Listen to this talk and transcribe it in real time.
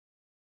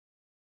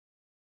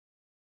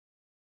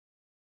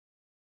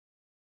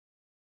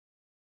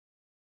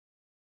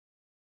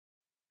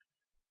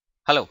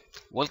Hello,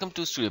 welcome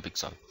to Studio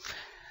Pixel.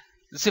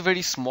 This is a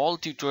very small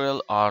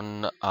tutorial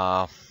on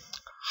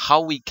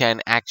how we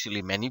can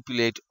actually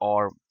manipulate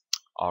or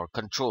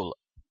control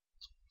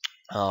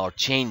or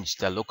change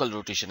the local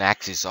rotation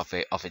axis of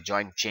a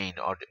joint chain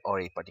or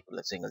a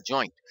particular single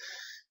joint.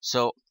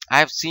 So I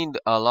have seen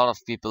a lot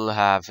of people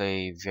have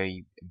a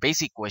very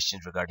basic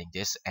questions regarding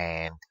this,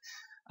 and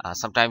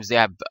sometimes they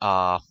have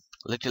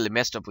literally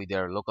messed up with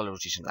their local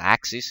rotational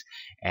axis.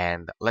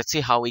 And let's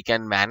see how we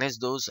can manage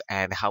those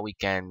and how we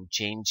can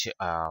change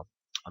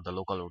the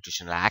local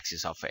rotational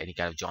axis of any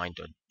kind of joint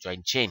or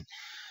joint chain.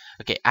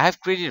 Okay, I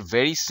have created a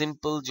very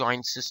simple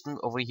joint system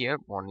over here.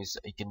 One is,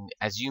 you can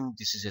assume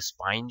this is a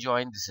spine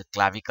joint, this is a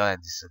clavicle,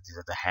 and these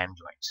are the hand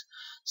joints.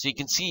 So you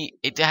can see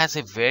it has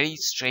a very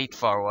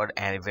straightforward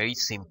and a very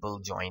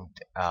simple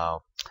joint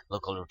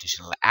local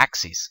rotational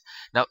axis.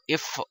 Now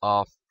if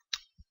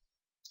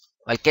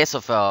like case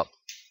of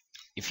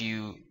if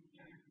you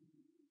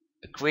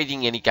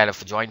creating any kind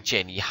of a joint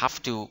chain, you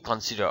have to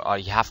consider or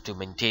you have to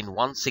maintain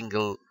one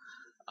single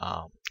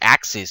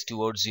axis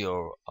towards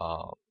your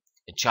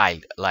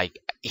child. Like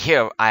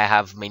here I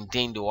have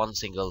maintained one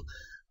single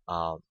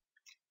uh,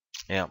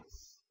 you know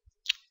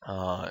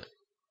uh,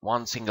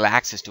 one single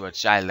axis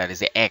towards child, that is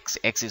the x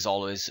is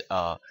always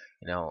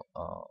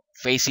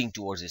facing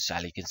towards this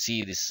child. You can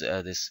see this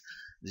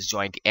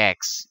joint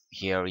x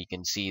here. You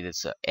can see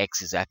this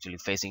x is actually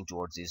facing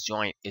towards this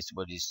joint, is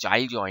towards this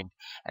child joint,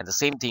 and the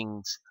same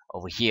things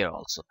over here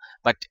also.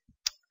 But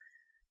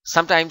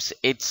sometimes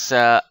it's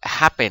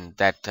happened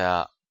that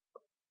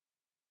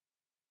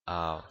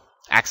uh,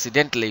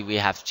 accidentally we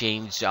have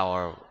changed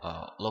our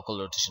local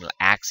rotational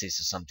axis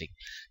or something.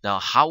 Now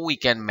how we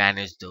can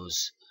manage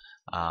those?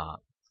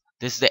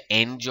 This is the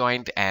end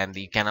joint, and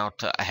you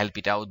cannot help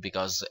it out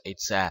because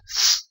it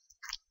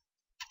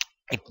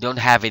don't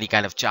have any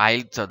kind of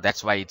child, so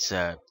that's why it's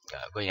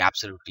going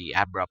absolutely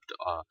abrupt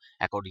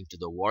according to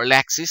the world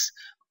axis.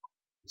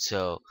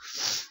 So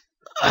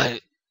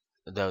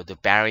the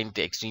parent,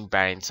 the extreme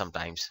parent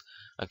sometimes.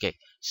 Okay,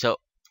 so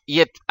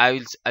yet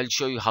I'll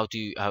show you how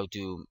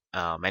to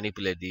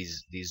manipulate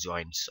these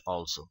joints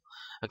also.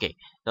 Okay,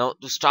 now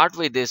to start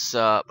with this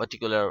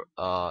particular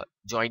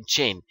joint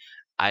chain,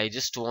 I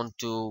just want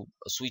to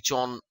switch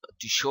on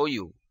to show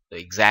you the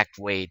exact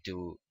way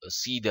to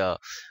see the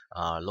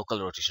local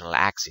rotational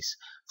axis.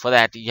 For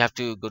that, you have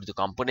to go to the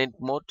component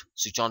mode,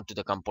 switch on to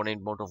the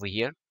component mode over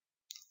here.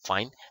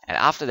 Fine. And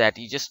after that,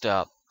 you just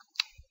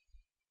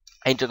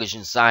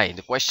interrogation sign,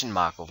 the question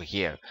mark over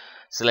here,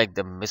 select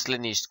the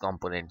miscellaneous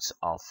components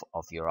of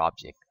your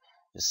object.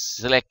 Just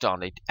select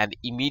on it, and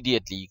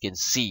immediately you can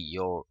see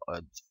your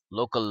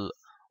local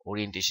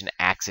orientation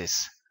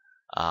axis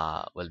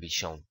will be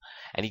shown.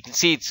 And you can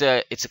see it's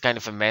a kind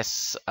of a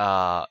mess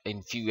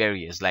in few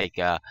areas, like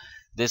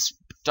this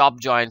top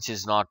joints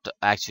is not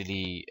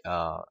actually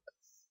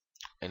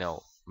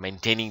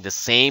maintaining the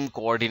same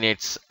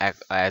coordinates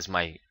as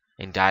my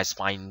entire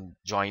spine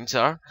joints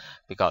are,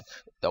 because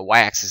the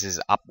y-axis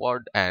is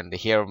upward and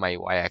here my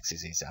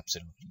y-axis is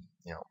absolutely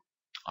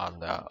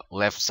on the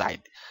left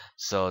side.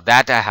 So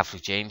that I have to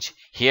change.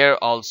 Here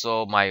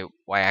also my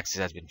y-axis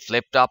has been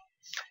flipped up,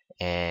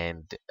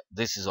 and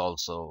this is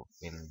also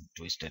been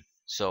twisted.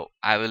 So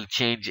I will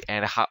change.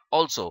 And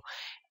also,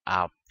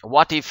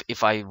 what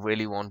if I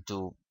really want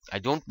to, I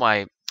don't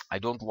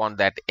want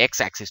that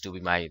x-axis to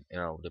be my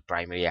the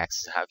primary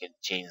axis. How can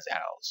change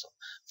that also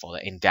for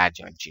the entire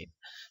joint chain?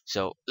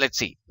 So let's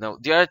see. Now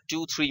there are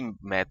three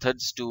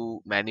methods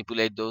to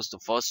manipulate those. The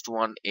first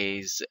one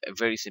is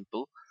very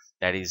simple.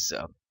 That is,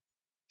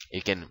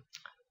 you can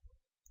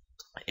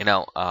you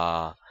know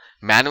uh,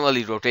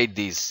 manually rotate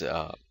these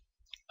uh,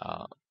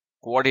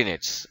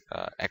 coordinates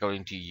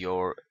according to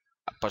your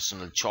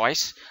personal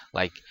choice.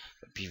 Like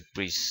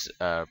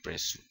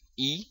press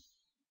E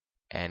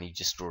and you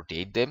just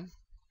rotate them,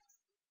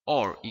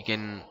 or you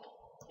can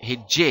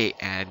hit J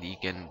and you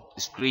can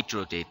straight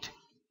rotate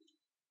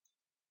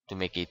to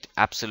make it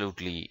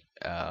absolutely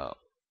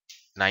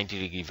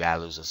 90-degree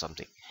values or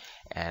something.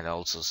 And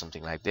also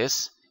something like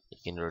this, you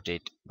can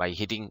rotate by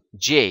hitting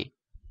J,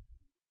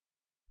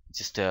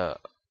 just a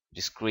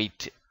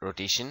discrete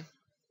rotation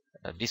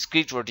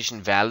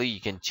value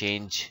you can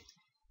change.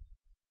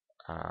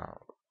 uh,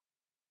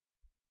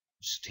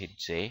 just hit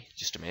J,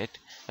 just a minute.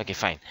 Okay,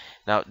 fine.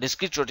 Now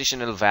discrete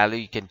rotational value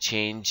you can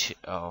change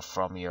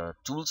from your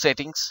tool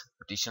settings,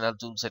 rotational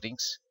tool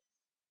settings.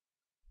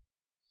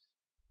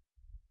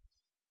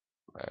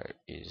 Where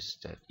is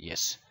that?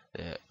 Yes,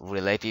 the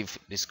relative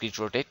discrete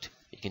rotate,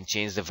 you can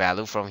change the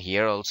value from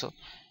here also.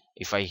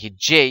 If I hit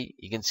J,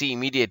 you can see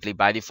immediately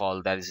by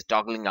default that is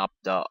toggling up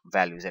the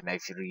values, and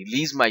if you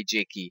release my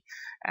J key,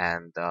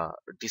 and the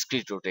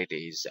discrete rotate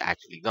is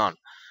actually gone.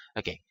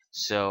 Okay,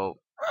 so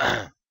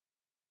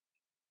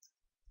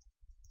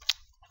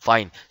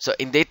fine. So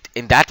in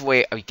that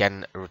way we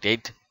can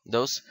rotate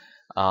those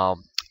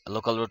um,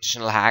 local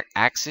rotational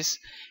axis.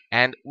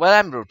 And while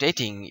I'm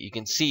rotating, you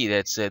can see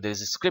that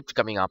there's a script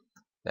coming up.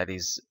 That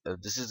is,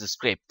 this is the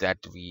script that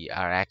we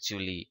are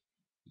actually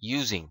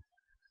using.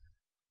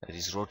 That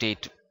is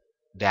rotate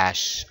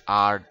dash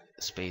r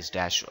space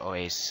dash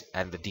os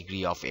and the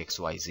degree of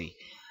xyz.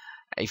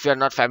 If you are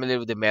not familiar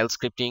with the mail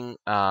scripting,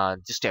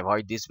 just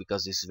avoid this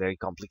because this is a very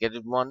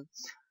complicated one.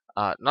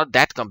 Not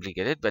that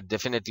complicated, but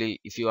definitely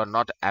if you are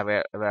not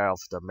aware of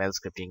the mail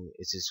scripting,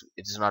 it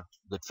is not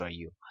good for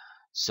you.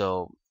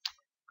 So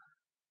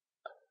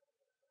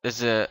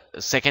there's a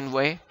second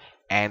way,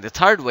 and the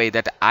third way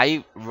that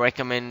I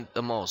recommend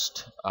the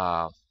most,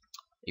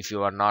 if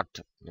you are not,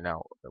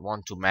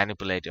 want to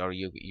manipulate, or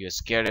you're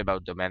scared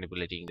about the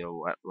manipulating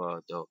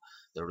the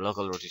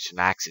local rotation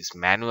axis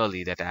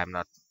manually, that I'm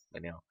not,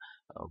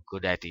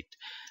 good at it,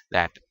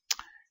 that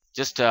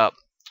just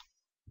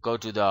go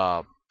to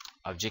the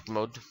object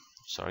mode.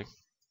 Sorry.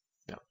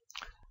 Yeah.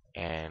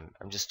 And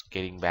I'm just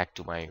getting back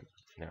to my,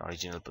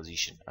 original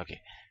position. Okay,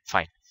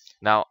 fine.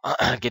 Now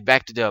get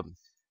back to the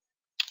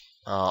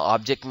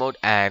object mode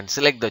and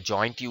select the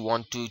joint you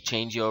want to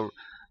change your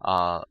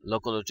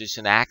local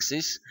rotation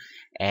axis,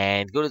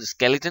 and go to the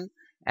skeleton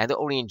and the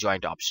orient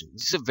joint option.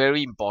 This is a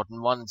very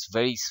important one. It's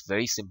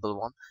very simple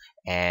one,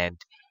 and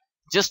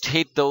just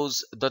hit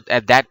those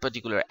at that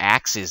particular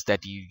axis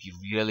that you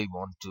really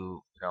want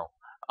to,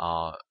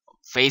 uh,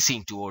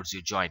 facing towards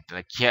your joint.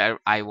 Like here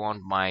I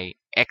want my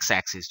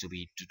x-axis to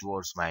be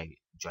towards my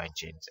joint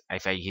change.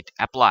 If I hit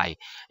apply,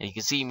 and you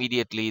can see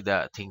immediately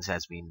the things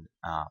has been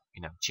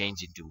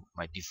changed into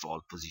my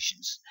default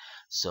positions.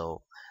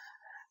 So,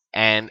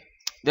 and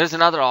there's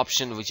another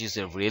option which is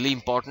really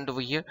important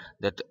over here,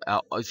 that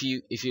if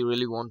you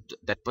really want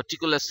that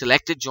particular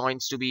selected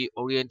joints to be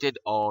oriented,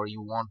 or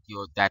you want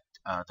your that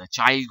the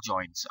child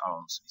joints are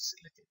also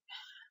selected,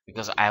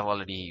 because I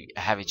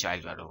have a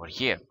child right over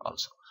here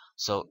also.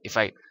 So if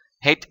I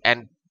hit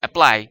and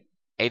apply,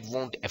 it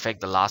won't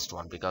affect the last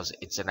one because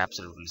it's an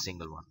absolutely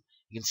single one.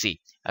 You can see.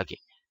 Okay,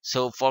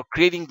 so for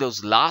creating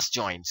those last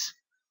joints,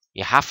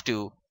 you have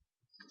to,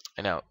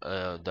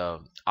 the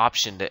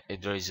option that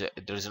there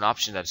is an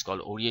option that's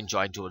called orient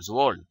joint towards the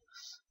world.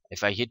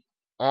 If I hit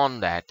on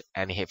that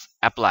and hit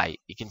apply,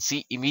 you can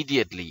see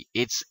immediately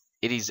it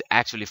is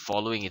actually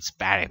following its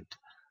parent.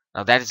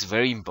 Now that is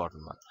very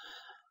important one.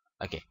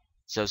 Okay,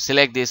 so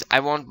select this. I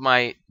want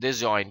my this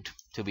joint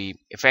to be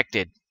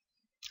affected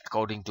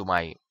according to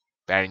my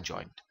parent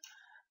joint.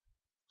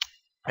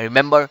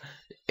 Remember,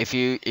 if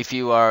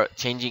you are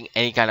changing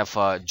any kind of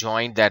a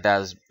joint that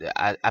is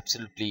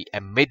absolutely a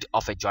mid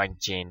of a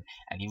joint chain,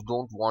 and you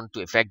don't want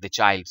to affect the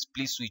child,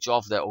 please switch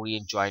off the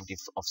orient joint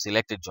if of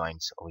selected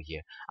joints over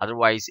here.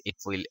 Otherwise it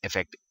will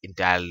affect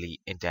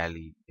entirely,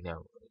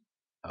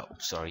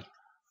 sorry,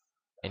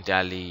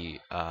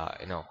 entirely,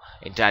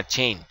 entire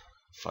chain.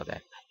 For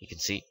that, you can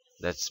see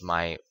that's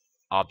my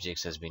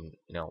objects has been,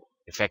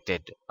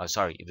 affected.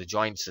 Sorry, the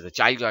joints, the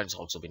child joints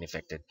also been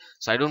affected,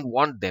 so I don't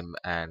want them.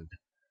 And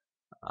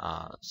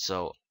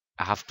so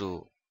I have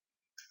to,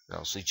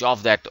 switch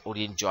off that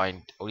orient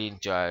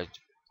child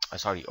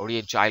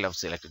of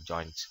selected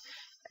joints,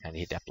 and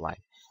hit apply.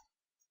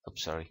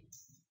 Oops, sorry.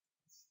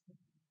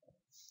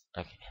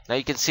 Okay, now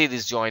you can see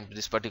this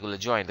particular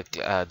joint,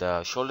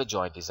 the shoulder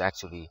joint is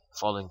actually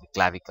following the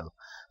clavicle.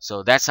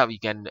 So that's how you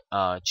can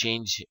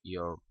change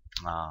your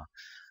uh,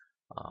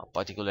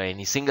 particular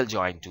any single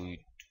joint to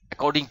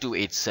according to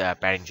its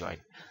parent joint.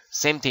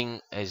 Same thing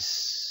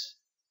is,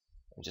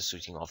 I'm just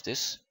switching off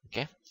this.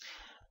 Okay,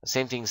 the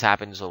same things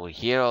happens over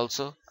here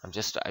also.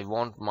 I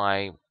want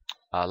my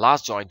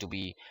last joint to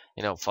be,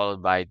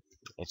 followed by,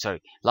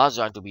 sorry, last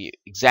joint to be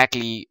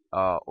exactly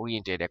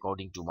oriented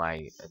according to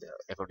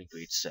according to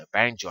its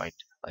parent joint,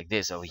 like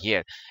this over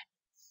here.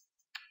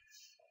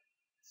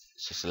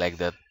 So select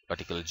that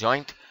particular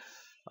joint,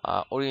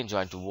 orient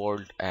joint to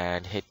world,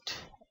 and hit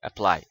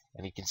apply,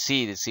 and you can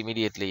see this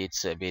immediately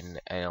it's been,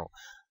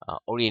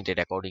 oriented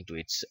according to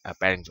its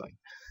parent joint.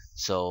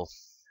 So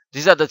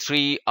these are the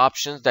three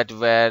options that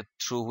were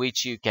through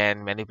which you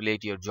can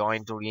manipulate your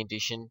joint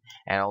orientation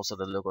and also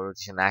the local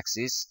rotation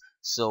axis.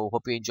 So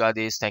hope you enjoy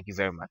this. Thank you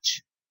very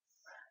much,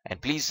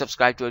 and please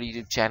subscribe to our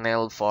YouTube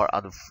channel for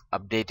other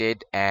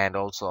updated, and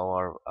also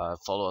our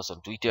follow us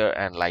on Twitter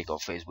and like our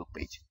Facebook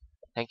page.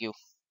 Thank you.